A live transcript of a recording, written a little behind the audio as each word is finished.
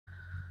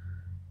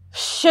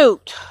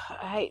Shoot,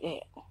 I hate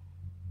that.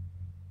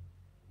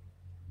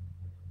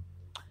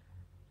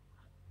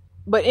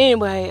 But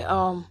anyway,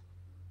 I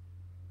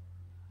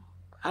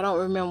don't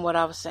remember what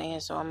I was saying,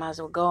 so I might as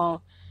well go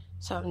on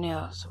something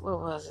else. What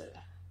was it?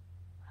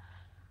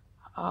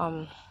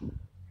 Um,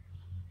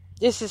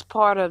 this is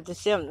part of the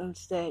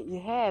symptoms that you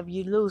have.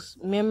 You lose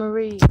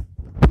memory,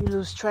 you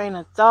lose train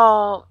of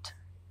thought.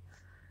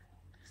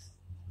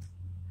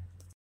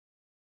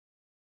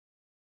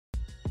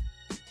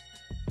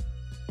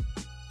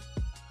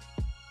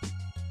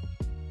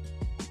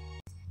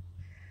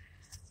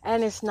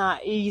 And it's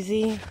not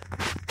easy.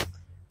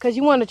 Because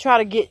you want to try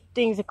to get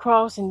things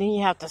across and then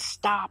you have to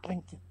stop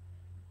and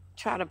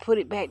try to put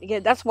it back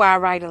together. That's why I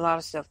write a lot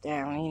of stuff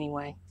down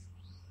anyway.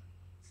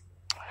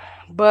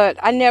 But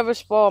I never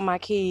spoil my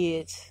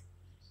kids.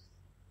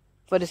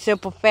 For the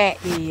simple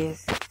fact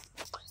is,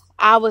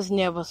 I was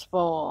never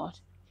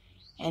spoiled.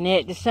 And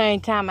at the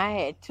same time, I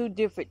had 2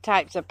 different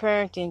types of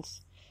parenting.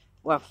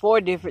 Well, 4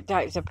 different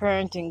types of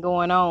parenting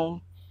going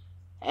on.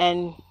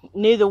 And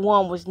neither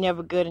one was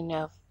never good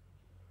enough.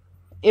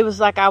 It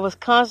was like I was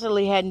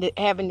constantly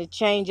having to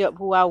change up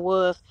who I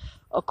was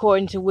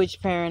according to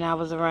which parent I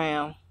was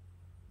around.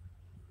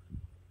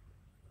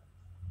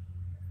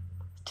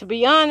 To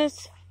be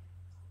honest,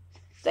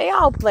 they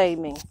all played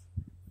me.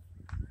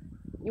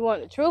 You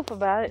want the truth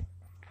about it?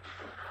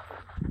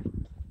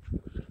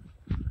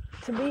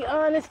 To be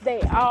honest, they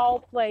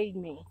all played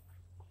me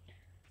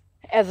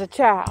as a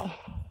child.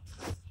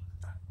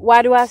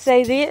 Why do I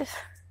say this?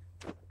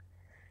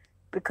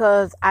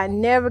 Because I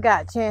never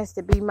got a chance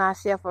to be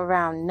myself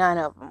around none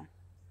of them.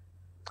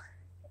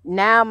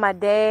 Now my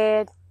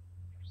dad,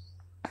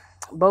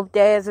 both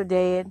dads are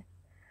dead.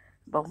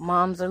 Both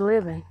moms are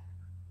living.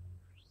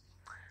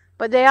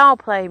 But they all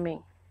played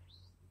me.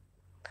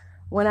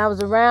 When I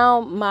was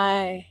around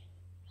my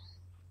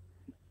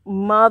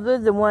mother,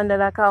 the one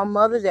that I call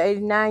mother, the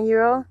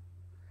 89-year-old,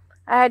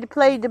 I had to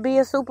play to be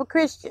a super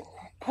Christian.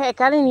 Heck,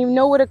 I didn't even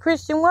know what a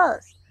Christian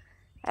was.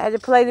 I had to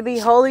play to be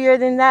holier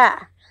than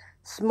that.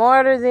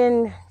 Smarter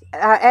than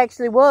I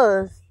actually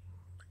was.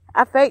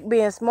 I faked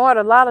being smart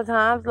a lot of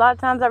times. A lot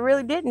of times I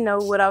really didn't know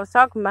what I was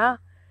talking about.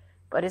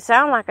 But it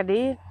sounded like I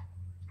did.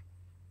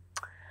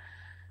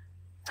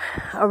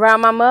 Around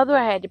my mother,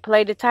 I had to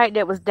play the type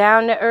that was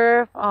down to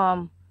earth.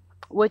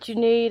 What you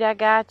need, I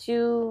got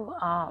you.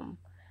 I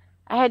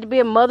had to be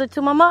a mother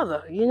to my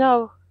mother. You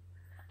know,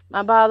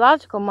 my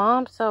biological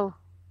mom. So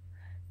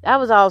that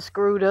was all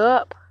screwed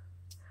up.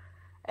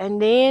 And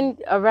then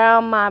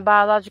around my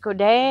biological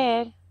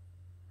dad,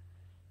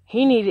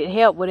 he needed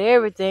help with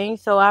everything,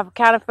 so I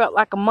kind of felt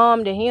like a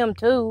mom to him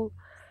too.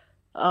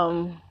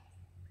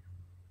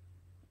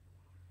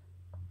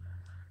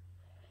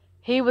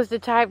 He was the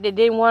type that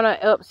didn't want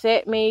to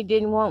upset me,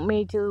 didn't want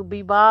me to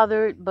be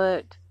bothered,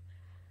 but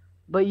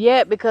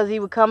yet because he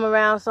would come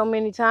around so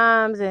many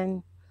times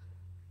and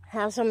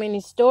have so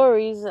many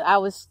stories, I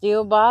was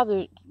still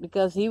bothered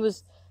because he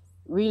was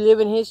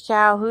reliving his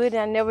childhood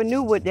and I never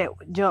knew what that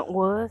junk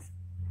was.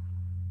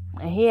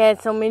 And he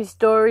had so many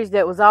stories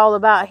that was all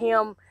about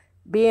him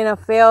being a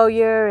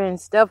failure and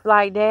stuff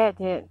like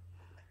that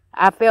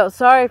I felt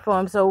sorry for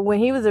him. So when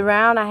he was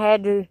around, I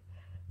had to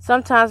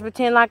sometimes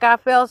pretend like I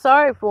felt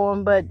sorry for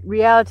him. But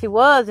reality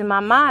was, in my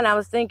mind, I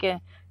was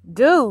thinking,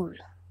 dude,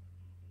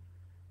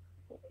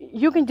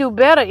 you can do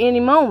better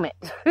any moment.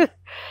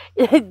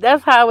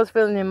 That's how I was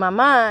feeling in my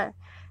mind.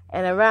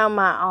 And around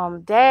my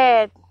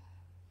dad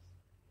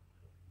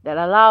that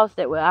I lost,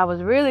 that I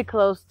was really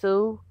close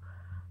to,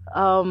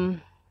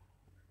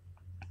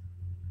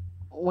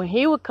 when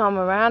he would come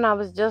around, I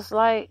was just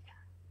like,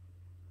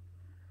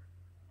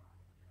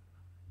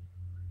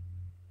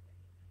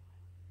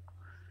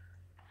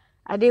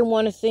 I didn't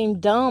want to seem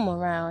dumb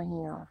around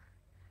him.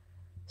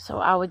 So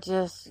I would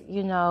just,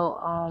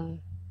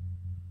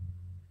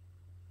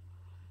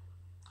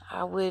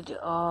 I would,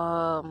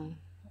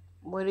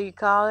 what do you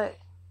call it?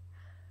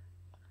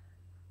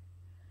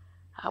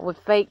 I would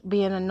fake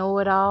being a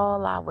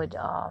know-it-all. I would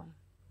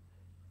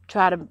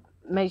try to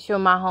make sure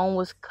my home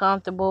was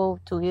comfortable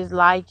to his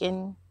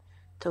liking,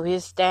 to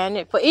his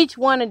standard. For each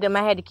one of them,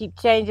 I had to keep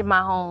changing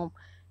my home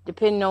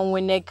depending on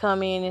when they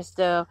come in and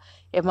stuff.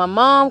 If my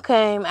mom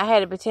came, I had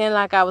to pretend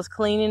like I was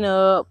cleaning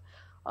up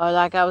or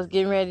like I was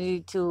getting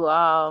ready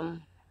to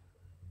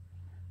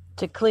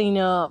clean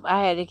up.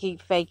 I had to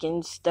keep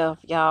faking stuff,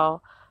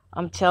 y'all.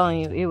 I'm telling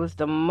you, it was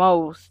the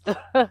most.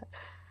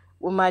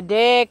 When my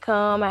dad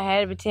come, I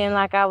had to pretend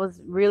like I was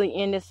really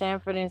into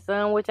Sanford and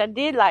Son, which I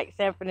did like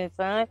Sanford and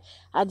Son.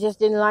 I just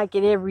didn't like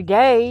it every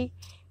day.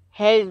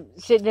 Had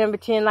to sit there and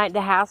pretend like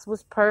the house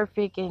was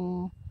perfect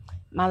and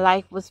my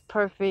life was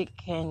perfect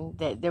and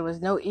that there was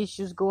no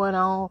issues going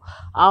on.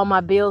 All my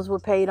bills were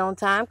paid on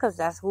time because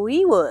that's who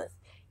he was.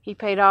 He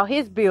paid all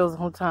his bills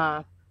on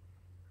time.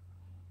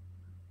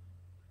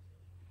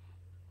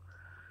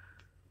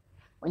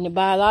 When the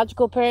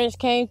biological parents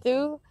came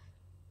through,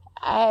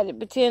 I had to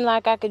pretend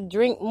like I could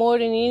drink more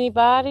than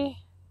anybody.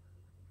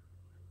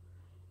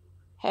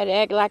 Had to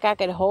act like I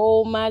could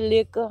hold my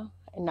liquor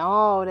and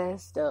all that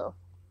stuff.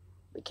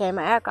 became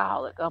an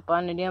alcoholic up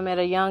under them at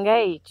a young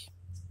age.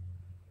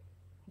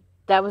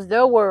 That was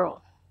their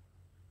world.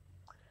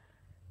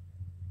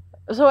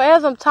 So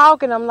as I'm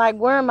talking, I'm like,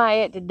 where am I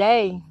at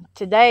today?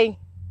 Today,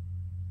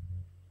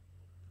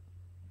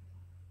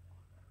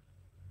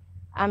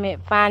 I'm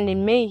at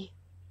finding me.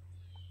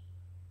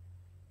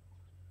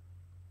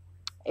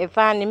 At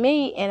finding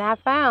me, and I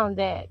found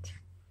that.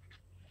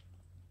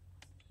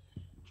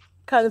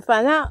 Come to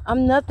find out,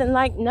 I'm nothing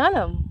like none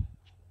of them.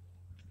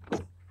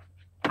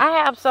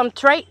 I have some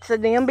traits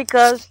of them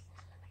because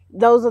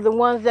those are the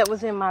ones that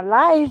was in my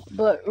life,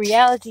 but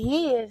reality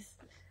is,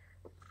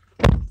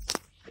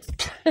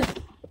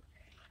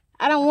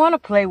 I don't want to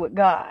play with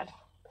God.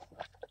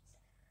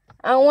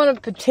 I don't want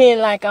to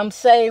pretend like I'm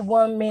saved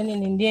one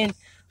minute and then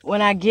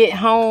when I get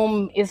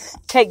home, it's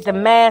take the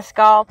mask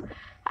off.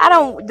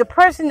 The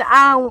person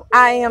I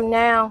am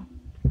now,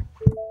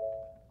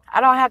 I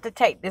don't have to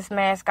take this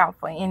mask off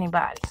for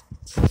anybody.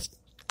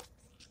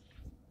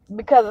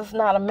 Because it's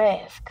not a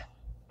mask.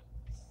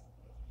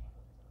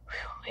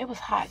 Whew, it was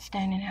hot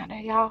standing out there,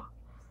 y'all.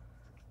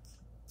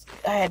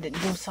 I had to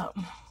do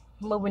something.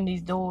 Moving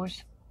these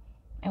doors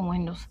and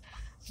windows.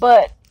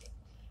 But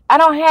I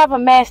don't have a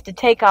mask to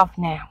take off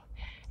now.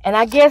 And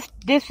I guess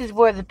this is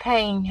where the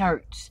pain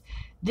hurts.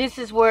 This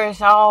is where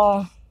it's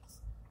all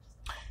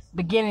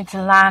beginning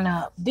to line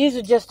up. These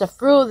are just a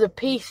few of the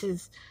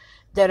pieces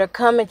that are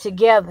coming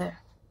together.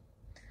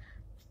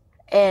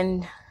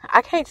 And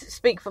I can't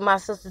speak for my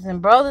sisters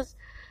and brothers,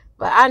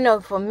 but I know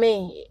for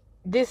me,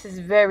 this is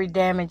very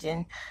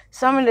damaging.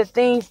 Some of the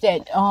things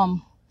that,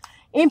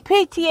 in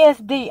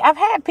PTSD, I've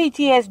had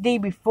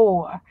PTSD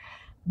before,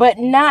 but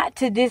not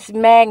to this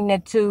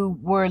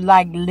magnitude where,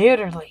 like,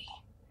 literally,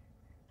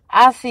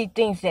 I see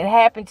things that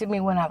happened to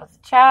me when I was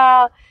a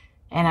child,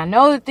 and I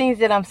know the things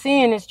that I'm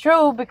seeing is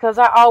true because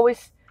I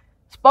always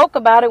spoke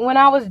about it when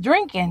I was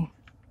drinking.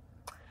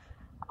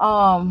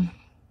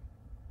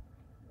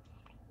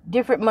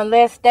 Different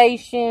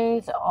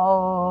molestations,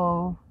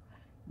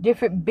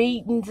 different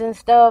beatings and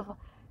stuff.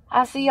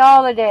 I see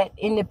all of that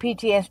in the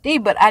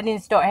PTSD, but I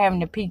didn't start having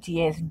the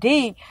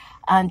PTSD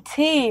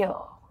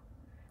until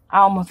I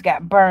almost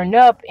got burned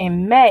up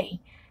in May.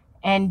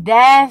 And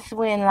that's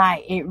when,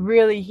 like, it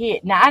really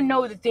hit. Now, I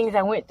know the things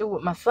I went through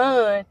with my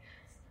son,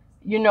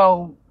 you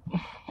know,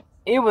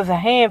 it was a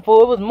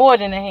handful. It was more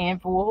than a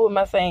handful. Who am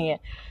I saying?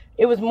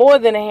 It was more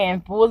than a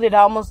handful. It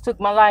almost took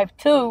my life,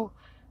 too.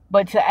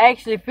 But to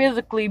actually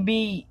physically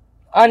be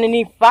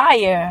underneath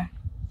fire,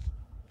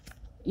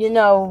 you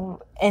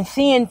know, and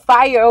seeing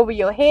fire over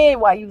your head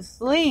while you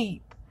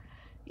sleep,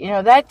 you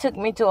know, that took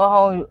me to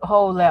a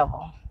whole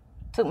level.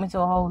 Took me to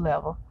a whole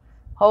level.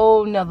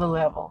 Whole nother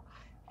level.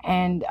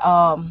 And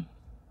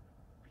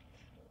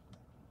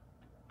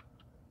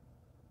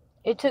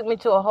it took me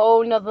to a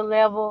whole nother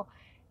level.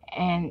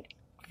 And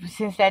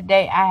since that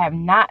day, I have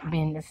not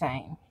been the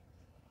same.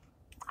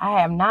 I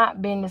have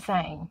not been the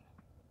same.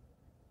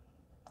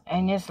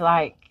 And it's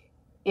like,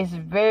 it's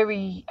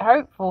very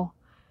hurtful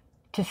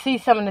to see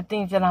some of the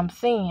things that I'm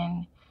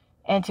seeing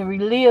and to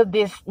relive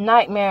this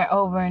nightmare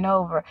over and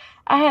over.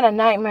 I had a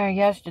nightmare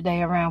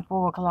yesterday around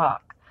 4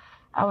 o'clock.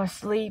 I was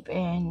asleep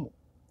and,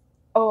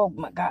 oh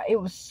my God, it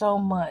was so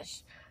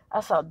much.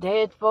 I saw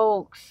dead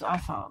folks. I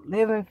saw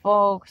living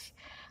folks.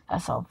 I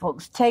saw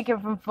folks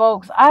taken from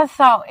folks. I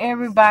saw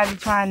everybody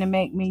trying to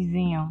make me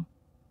them.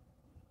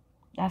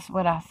 That's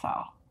what I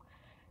saw.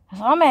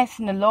 So I'm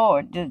asking the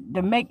Lord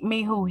to make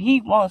me who He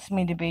wants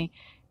me to be.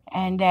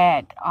 And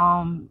that,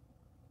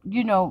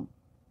 you know,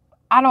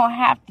 I don't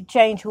have to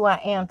change who I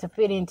am to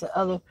fit into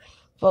other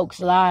folks'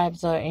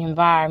 lives or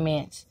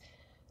environments.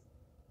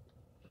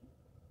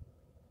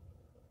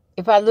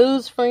 If I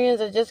lose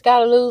friends, I just got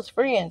to lose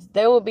friends.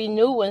 There will be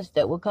new ones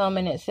that will come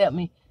and accept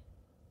me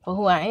for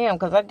who I am.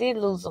 Because I did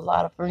lose a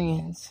lot of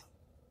friends.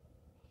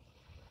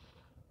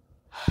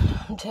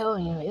 I'm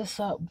telling you, it's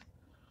up.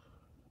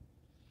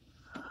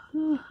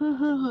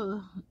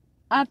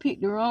 I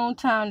picked the wrong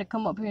time to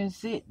come up here and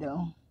sit,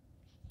 though.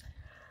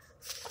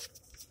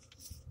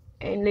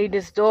 And leave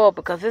this door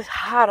because it's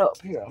hot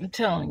up here. I'm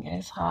telling you,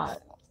 it's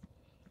hot.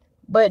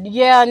 But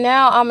yeah,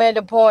 now I'm at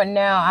the point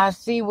now. I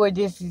see where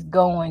this is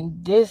going.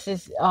 This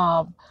is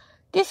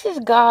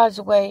God's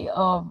way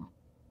of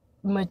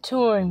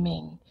maturing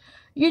me.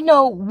 You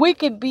know, we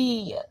could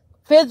be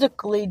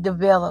physically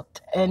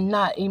developed and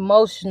not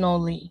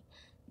emotionally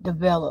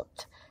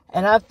developed.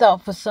 And I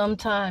thought for some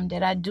time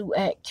that I do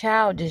act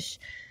childish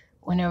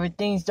whenever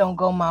things don't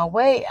go my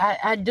way.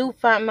 I do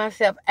find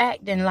myself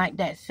acting like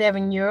that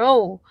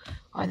 7-year-old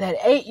or that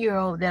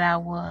 8-year-old that I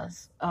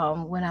was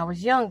when I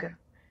was younger.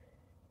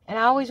 And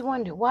I always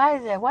wondered, why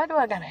is that? Why do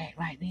I gotta act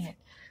like that?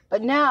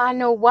 But now I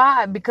know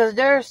why. Because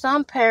there are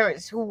some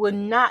parents who will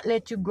not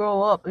let you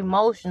grow up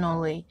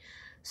emotionally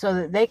so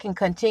that they can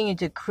continue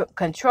to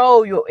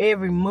control your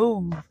every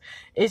move.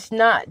 It's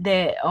not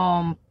that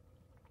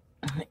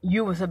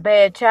you was a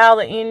bad child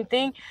or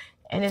anything.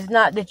 And it's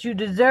not that you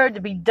deserve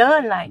to be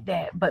done like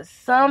that. But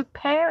some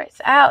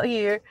parents out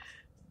here,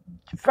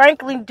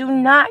 frankly, do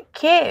not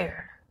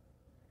care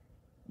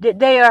that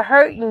they are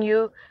hurting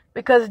you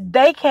because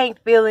they can't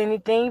feel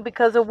anything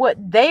because of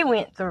what they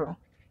went through.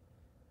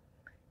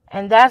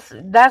 And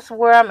that's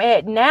where I'm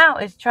at now,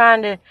 is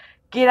trying to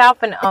get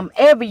off. And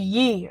every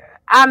year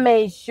I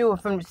made sure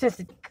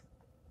since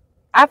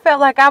I felt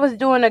like I was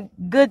doing a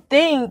good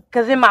thing,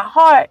 because in my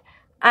heart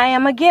I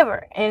am a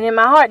giver, and in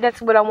my heart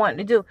that's what I wanted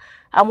to do.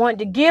 I wanted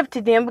to give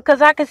to them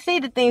because I could see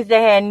the things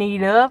they had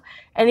need of,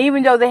 and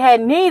even though they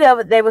had need of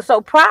it, they were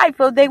so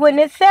prideful they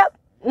wouldn't accept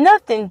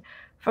nothing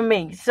from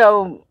me.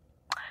 So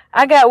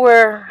I got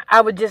where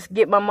I would just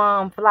get my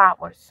mom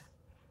flowers.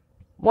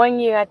 One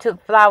year I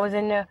took flowers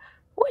in there.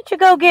 What you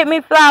go get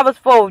me flowers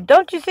for?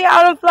 Don't you see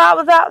all them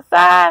flowers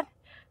outside?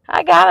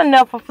 I got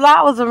enough of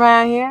flowers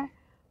around here.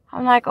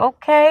 I'm like,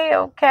 okay,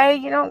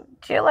 you know,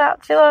 chill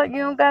out. You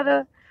don't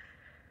gotta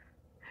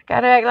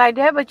act like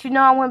that. But you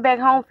know, I went back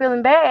home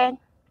feeling bad.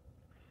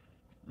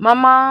 My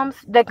moms,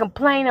 they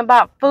complain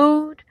about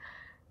food.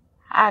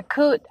 I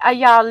cook.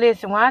 Y'all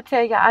listen, when I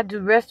tell y'all I do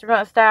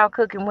restaurant style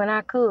cooking, when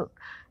I cook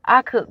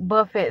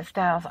buffet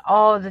styles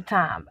all the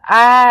time.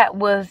 I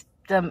was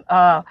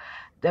the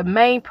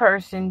main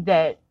person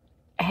that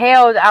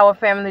held our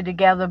family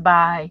together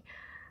by,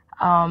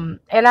 and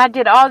I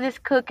did all this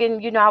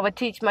cooking. You know, I would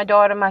teach my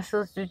daughter, my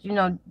sisters, you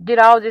know, did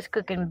all this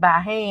cooking by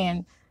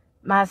hand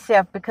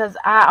myself, because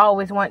I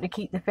always wanted to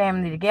keep the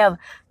family together.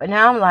 But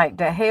now I'm like,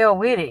 the hell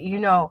with it. You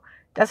know,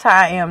 that's how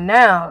I am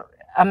now.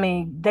 I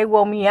mean, they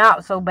wore me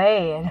out so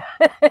bad.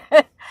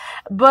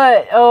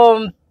 But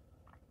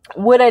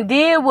what I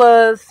did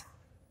was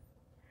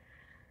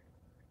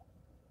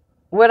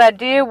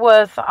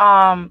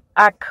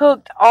I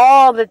cooked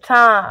all the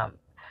time.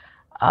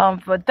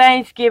 For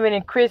Thanksgiving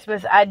and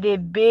Christmas, I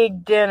did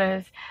big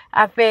dinners.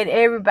 I fed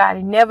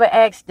everybody, never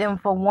asked them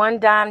for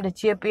one dime to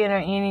chip in or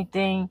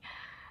anything.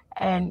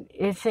 And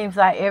it seems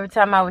like every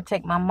time I would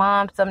take my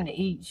mom something to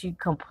eat, she'd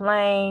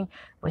complain.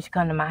 When she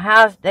come to my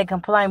house, they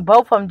complained.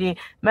 Both of them did.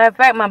 Matter of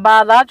fact, my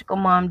biological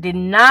mom did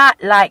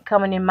not like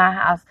coming in my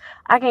house.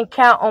 I can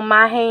count on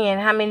my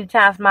hand how many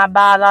times my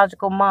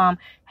biological mom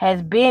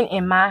has been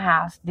in my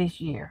house this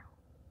year.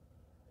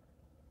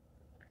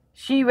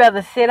 She'd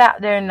rather sit out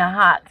there in the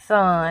hot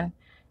sun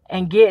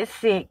and get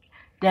sick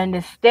than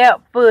to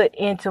step foot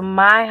into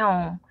my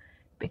home,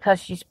 because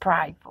she's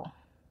prideful.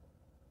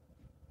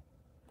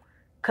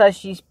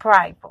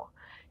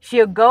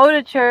 She'll go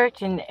to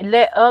church and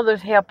let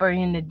others help her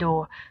in the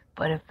door.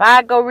 But if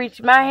I go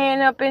reach my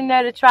hand up in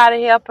there to try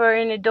to help her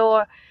in the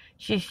door,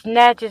 she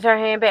snatches her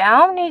hand back. I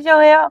don't need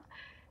your help.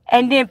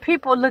 And then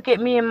people look at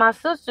me and my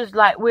sisters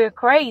like we're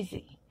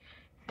crazy.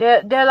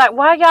 They're like,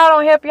 why y'all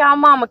don't help y'all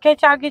mama?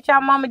 Can't y'all get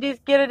y'all mama this,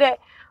 get her that?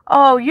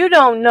 Oh, you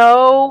don't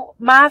know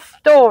my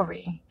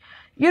story.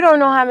 You don't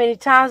know how many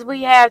times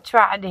we have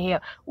tried to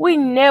help. We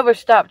never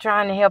stopped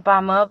trying to help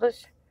our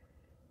mothers.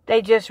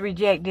 They just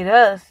rejected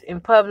us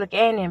in public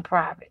and in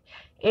private.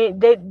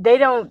 They're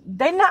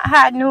not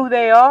hiding who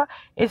they are.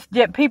 It's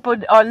that people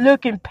are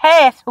looking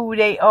past who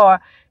they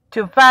are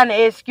to find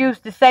an excuse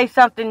to say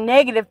something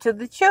negative to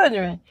the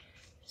children.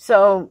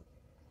 So,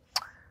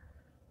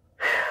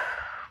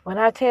 when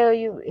I tell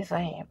you, it's a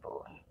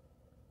handful.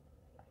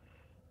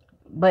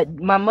 But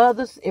my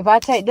mothers, if I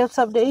take them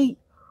something to eat,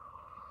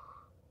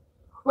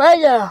 right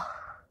now,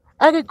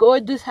 I could go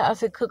in this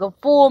house and cook a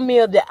full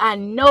meal that I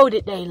know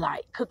that they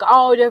like. Cook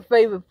all their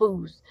favorite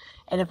foods.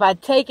 And if I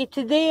take it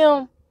to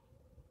them,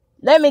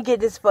 let me get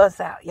this fuss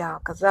out, y'all,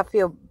 because I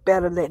feel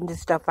better letting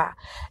this stuff out.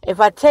 If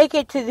I take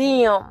it to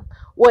them,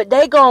 what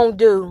they gonna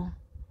do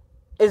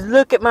is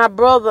look at my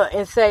brother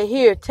and say,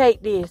 here,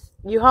 take this.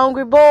 You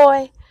hungry,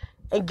 boy?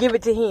 And give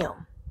it to him.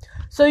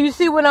 So you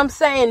see what I'm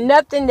saying?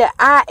 Nothing that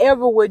I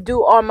ever would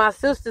do, or my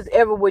sisters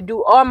ever would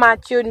do, or my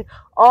children,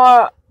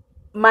 or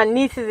my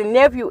nieces and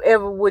nephew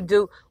ever would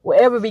do, will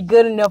ever be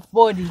good enough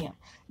for them.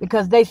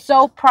 Because they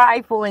so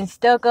prideful and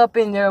stuck up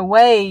in their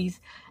ways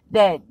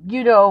that,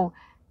 you know,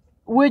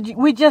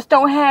 we just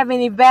don't have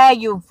any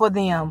value for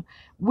them.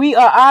 We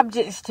are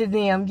objects to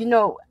them. You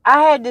know,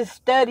 I had to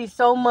study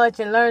so much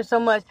and learn so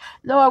much.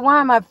 Lord, why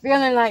am I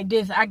feeling like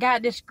this? I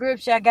got the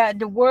scripture. I got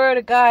the word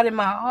of God in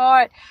my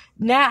heart.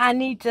 Now I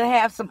need to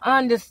have some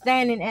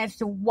understanding as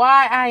to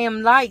why I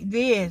am like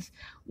this.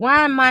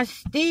 Why am I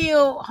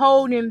still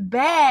holding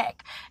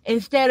back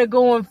instead of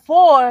going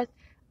forth?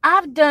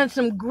 I've done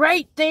some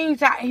great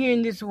things out here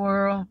in this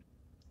world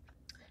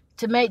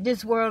to make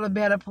this world a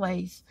better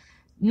place.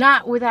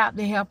 Not without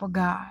the help of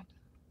God.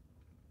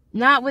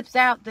 Not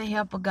without the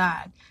help of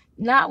God.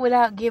 Not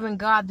without giving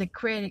God the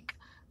credit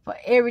for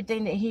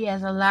everything that He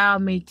has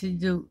allowed me to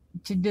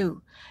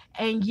do.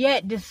 And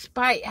yet,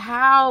 despite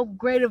how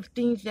great of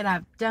things that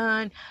I've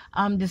done,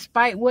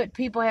 despite what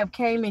people have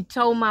came and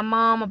told my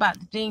mom about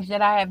the things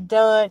that I have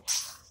done,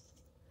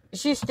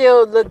 she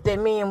still looked at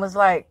me and was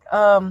like,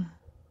 well,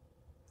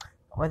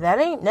 that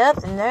ain't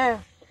nothing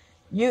there.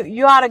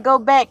 You ought to go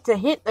back to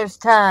Hitler's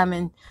time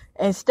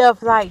and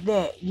stuff like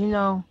that, you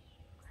know.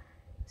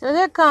 So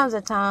there comes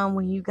a time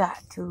when you got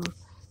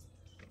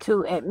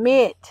to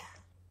admit,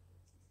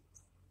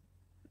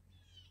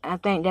 I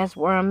think that's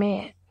where I'm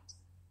at.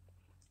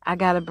 I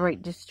got to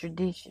break this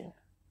tradition.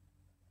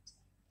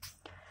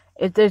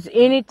 If there's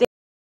anything